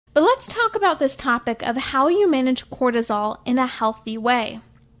But let's talk about this topic of how you manage cortisol in a healthy way.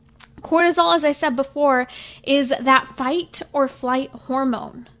 Cortisol, as I said before, is that fight or flight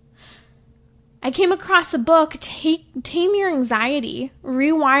hormone. I came across a book, Tame Your Anxiety,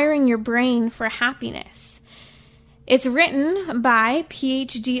 Rewiring Your Brain for Happiness. It's written by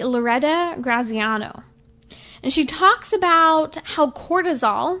PhD Loretta Graziano. And she talks about how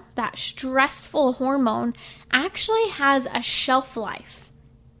cortisol, that stressful hormone, actually has a shelf life.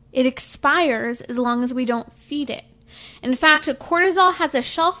 It expires as long as we don't feed it. In fact, cortisol has a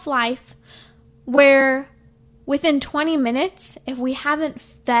shelf life where within 20 minutes, if we haven't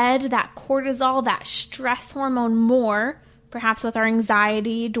fed that cortisol, that stress hormone more, perhaps with our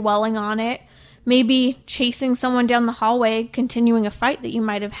anxiety, dwelling on it, maybe chasing someone down the hallway, continuing a fight that you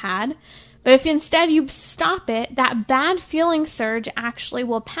might have had, but if instead you stop it, that bad feeling surge actually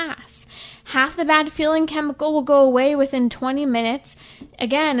will pass. Half the bad feeling chemical will go away within 20 minutes,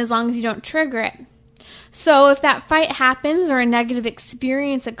 again, as long as you don't trigger it. So if that fight happens or a negative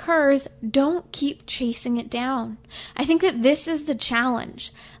experience occurs, don't keep chasing it down. I think that this is the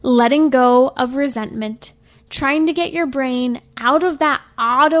challenge. Letting go of resentment, trying to get your brain out of that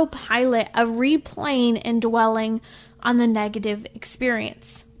autopilot of replaying and dwelling on the negative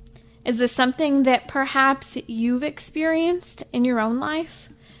experience. Is this something that perhaps you've experienced in your own life?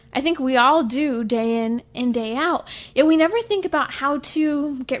 I think we all do day in and day out. Yet we never think about how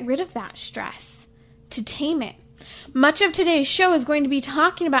to get rid of that stress, to tame it. Much of today's show is going to be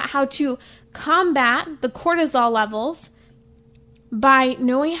talking about how to combat the cortisol levels by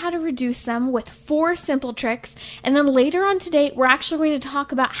knowing how to reduce them with 4 simple tricks. And then later on today, we're actually going to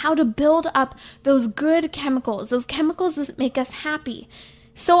talk about how to build up those good chemicals, those chemicals that make us happy.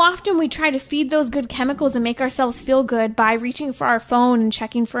 So often we try to feed those good chemicals and make ourselves feel good by reaching for our phone and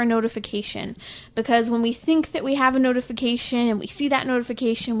checking for a notification. Because when we think that we have a notification and we see that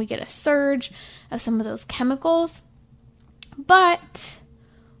notification, we get a surge of some of those chemicals. But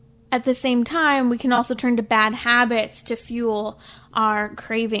at the same time, we can also turn to bad habits to fuel our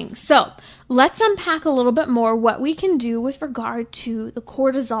cravings. So let's unpack a little bit more what we can do with regard to the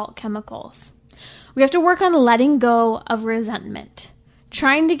cortisol chemicals. We have to work on letting go of resentment.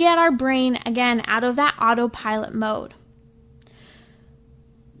 Trying to get our brain, again, out of that autopilot mode.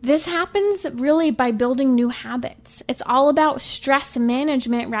 This happens really by building new habits. It's all about stress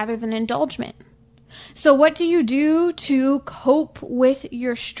management rather than indulgence. So what do you do to cope with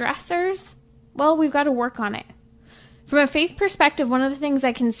your stressors? Well, we've got to work on it. From a faith perspective, one of the things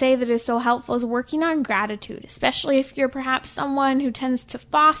I can say that is so helpful is working on gratitude, especially if you're perhaps someone who tends to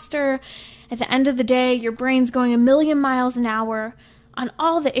foster. At the end of the day, your brain's going a million miles an hour on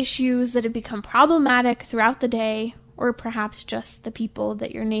all the issues that have become problematic throughout the day, or perhaps just the people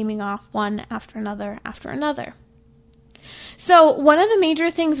that you're naming off one after another after another. So one of the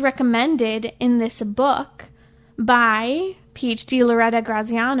major things recommended in this book by PhD Loretta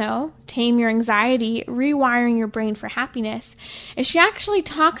Graziano, Tame Your Anxiety, Rewiring Your Brain for Happiness, is she actually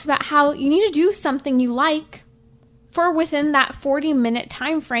talks about how you need to do something you like for within that 40-minute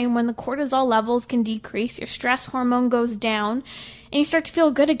time frame when the cortisol levels can decrease, your stress hormone goes down, and you start to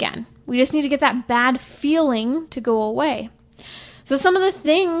feel good again. We just need to get that bad feeling to go away. So some of the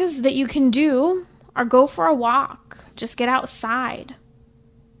things that you can do are go for a walk. Just get outside.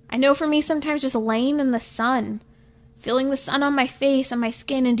 I know for me, sometimes just laying in the sun, feeling the sun on my face, on my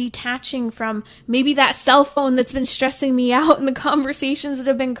skin, and detaching from maybe that cell phone that's been stressing me out and the conversations that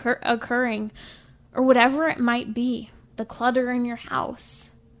have been occurring, or whatever it might be, the clutter in your house.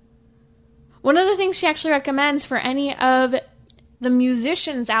 One of the things she actually recommends for any of the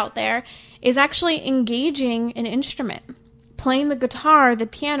musicians out there is actually engaging an instrument, playing the guitar, the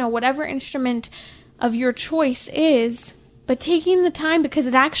piano, whatever instrument of your choice is, but taking the time because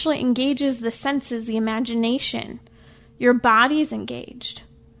it actually engages the senses, the imagination. Your body's engaged.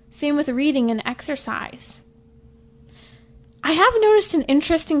 Same with reading and exercise. I have noticed an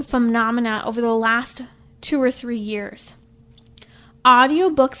interesting phenomena over the last 2 or 3 years.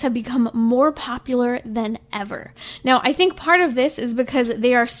 Audiobooks have become more popular than ever. Now, I think part of this is because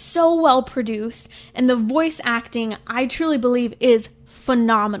they are so well produced, and the voice acting, I truly believe, is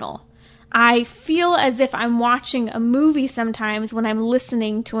phenomenal. I feel as if I'm watching a movie sometimes when I'm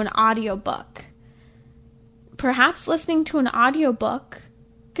listening to an audiobook. Perhaps listening to an audiobook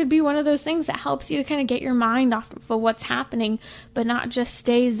could be one of those things that helps you to kind of get your mind off of what's happening, but not just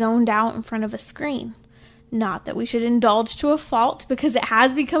stay zoned out in front of a screen. Not that we should indulge to a fault, because it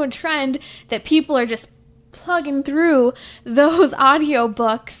has become a trend that people are just plugging through those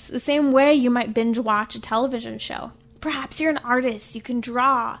audiobooks the same way you might binge watch a television show. Perhaps you're an artist, you can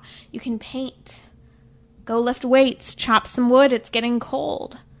draw, you can paint. Go lift weights, chop some wood, it's getting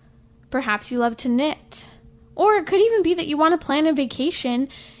cold. Perhaps you love to knit. Or it could even be that you want to plan a vacation,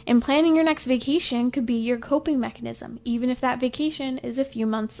 and planning your next vacation could be your coping mechanism, even if that vacation is a few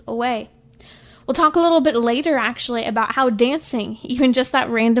months away. We'll talk a little bit later, actually, about how dancing, even just that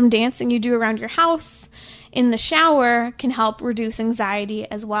random dancing you do around your house, in the shower, can help reduce anxiety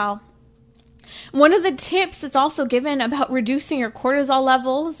as well. One of the tips that's also given about reducing your cortisol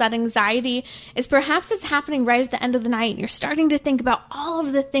levels, that anxiety, is perhaps it's happening right at the end of the night and you're starting to think about all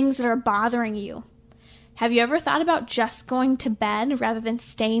of the things that are bothering you. Have you ever thought about just going to bed rather than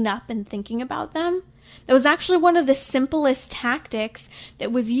staying up and thinking about them? That was actually one of the simplest tactics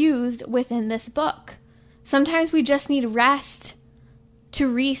that was used within this book. Sometimes we just need rest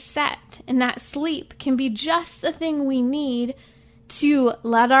to reset, and that sleep can be just the thing we need to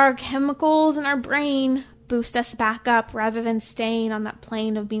let our chemicals in our brain boost us back up rather than staying on that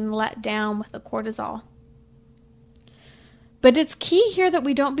plane of being let down with the cortisol. But it's key here that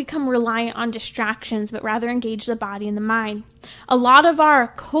we don't become reliant on distractions, but rather engage the body and the mind. A lot of our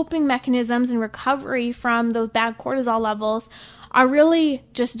coping mechanisms and recovery from those bad cortisol levels are really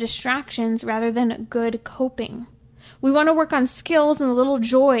just distractions rather than good coping. We want to work on skills and the little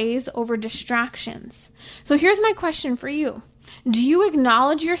joys over distractions. So here's my question for you. Do you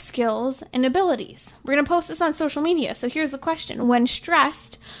acknowledge your skills and abilities? We're going to post this on social media. So here's the question. When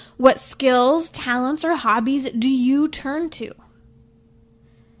stressed, what skills, talents, or hobbies do you turn to?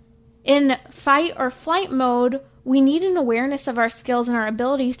 In fight or flight mode, we need an awareness of our skills and our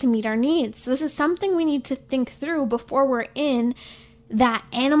abilities to meet our needs. So this is something we need to think through before we're in that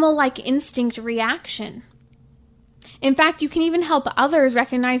animal-like instinct reaction. In fact, you can even help others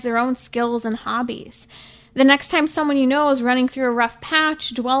recognize their own skills and hobbies. The next time someone you know is running through a rough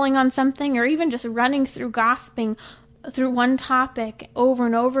patch, dwelling on something, or even just running through gossiping through one topic over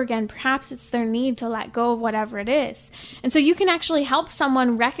and over again, perhaps it's their need to let go of whatever it is. And so you can actually help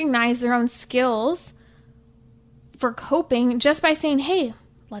someone recognize their own skills for coping just by saying, hey,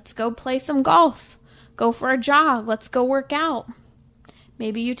 let's go play some golf, go for a jog, let's go work out.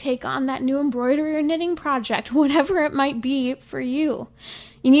 Maybe you take on that new embroidery or knitting project, whatever it might be for you.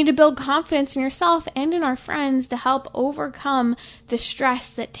 You need to build confidence in yourself and in our friends to help overcome the stress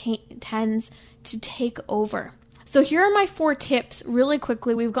that tends to take over. So here are my 4 tips really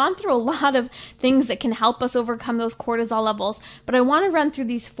quickly. We've gone through a lot of things that can help us overcome those cortisol levels, but I want to run through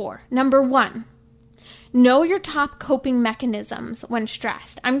these 4. Number 1, know your top coping mechanisms when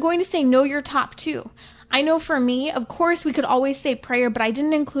stressed. I'm going to say know your top 2. I know for me, of course, we could always say prayer, but I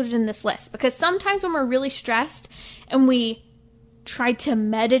didn't include it in this list because sometimes when we're really stressed and we try to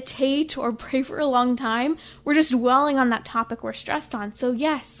meditate or pray for a long time, we're just dwelling on that topic we're stressed on. So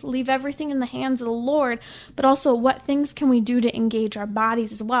yes, leave everything in the hands of the Lord, but also what things can we do to engage our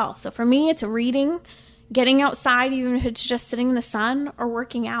bodies as well? So for me, it's reading, getting outside, even if it's just sitting in the sun, or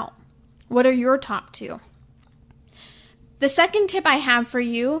working out. What are your top 2? The second tip I have for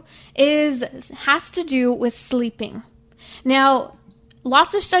you has to do with sleeping. Now,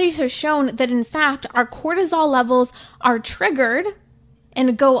 lots of studies have shown that, in fact, our cortisol levels are triggered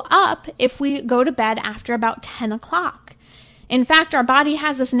and go up if we go to bed after about 10 o'clock. In fact, our body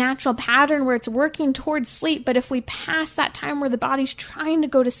has this natural pattern where it's working towards sleep, but if we pass that time where the body's trying to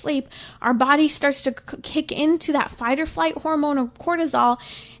go to sleep, our body starts to kick into that fight or flight hormone of cortisol,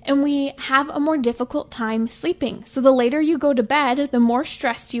 and we have a more difficult time sleeping. So the later you go to bed, the more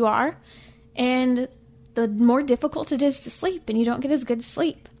stressed you are, and the more difficult it is to sleep, and you don't get as good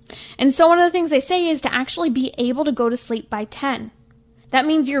sleep. And so one of the things they say is to actually be able to go to sleep by 10. That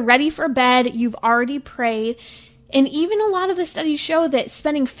means you're ready for bed, you've already prayed, and even a lot of the studies show that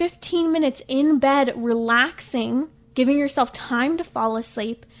spending 15 minutes in bed relaxing, giving yourself time to fall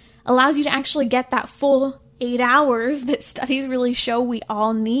asleep, allows you to actually get that full 8 hours that studies really show we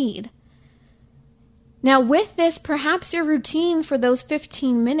all need. Now with this, perhaps your routine for those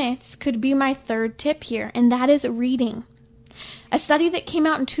 15 minutes could be my third tip here, and that is reading. A study that came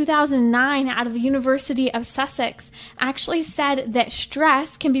out in 2009 out of the University of Sussex actually said that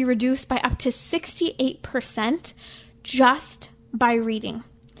stress can be reduced by up to 68% just by reading.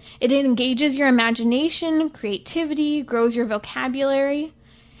 It engages your imagination, creativity, grows your vocabulary.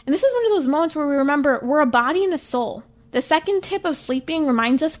 And this is one of those moments where we remember we're a body and a soul. The second tip of sleeping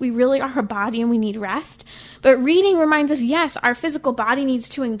reminds us we really are a body and we need rest. But reading reminds us, yes, our physical body needs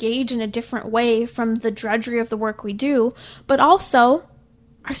to engage in a different way from the drudgery of the work we do, but also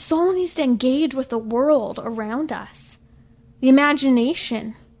our soul needs to engage with the world around us. The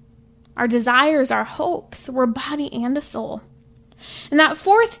imagination, our desires, our hopes, we're a body and a soul. And that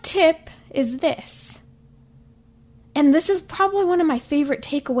fourth tip is this. And this is probably one of my favorite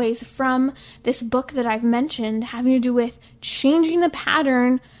takeaways from this book that I've mentioned, having to do with changing the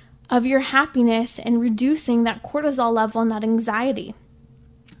pattern of your happiness and reducing that cortisol level and that anxiety.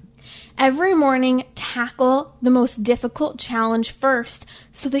 Every morning, tackle the most difficult challenge first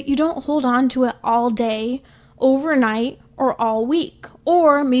so that you don't hold on to it all day, overnight, or all week.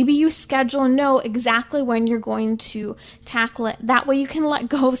 Or maybe you schedule and know exactly when you're going to tackle it. That way you can let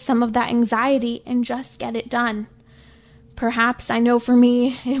go of some of that anxiety and just get it done. Perhaps, I know for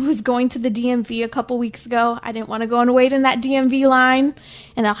me, it was going to the DMV a couple weeks ago. I didn't want to go and wait in that DMV line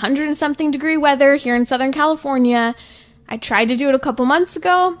in 100 and something degree weather here in Southern California. I tried to do it a couple months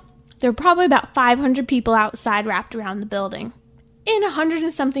ago. There were probably about 500 people outside wrapped around the building in 100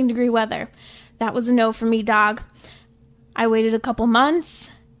 and something degree weather. That was a no for me, dog. I waited a couple months.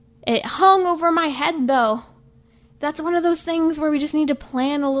 It hung over my head, though. That's one of those things where we just need to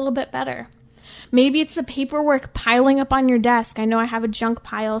plan a little bit better. Maybe it's the paperwork piling up on your desk. I know I have a junk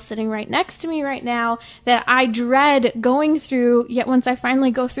pile sitting right next to me right now that I dread going through, yet once I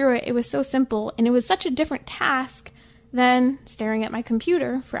finally go through it, it was so simple, and it was such a different task than staring at my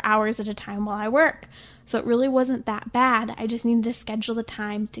computer for hours at a time while I work. So it really wasn't that bad. I just needed to schedule the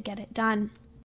time to get it done.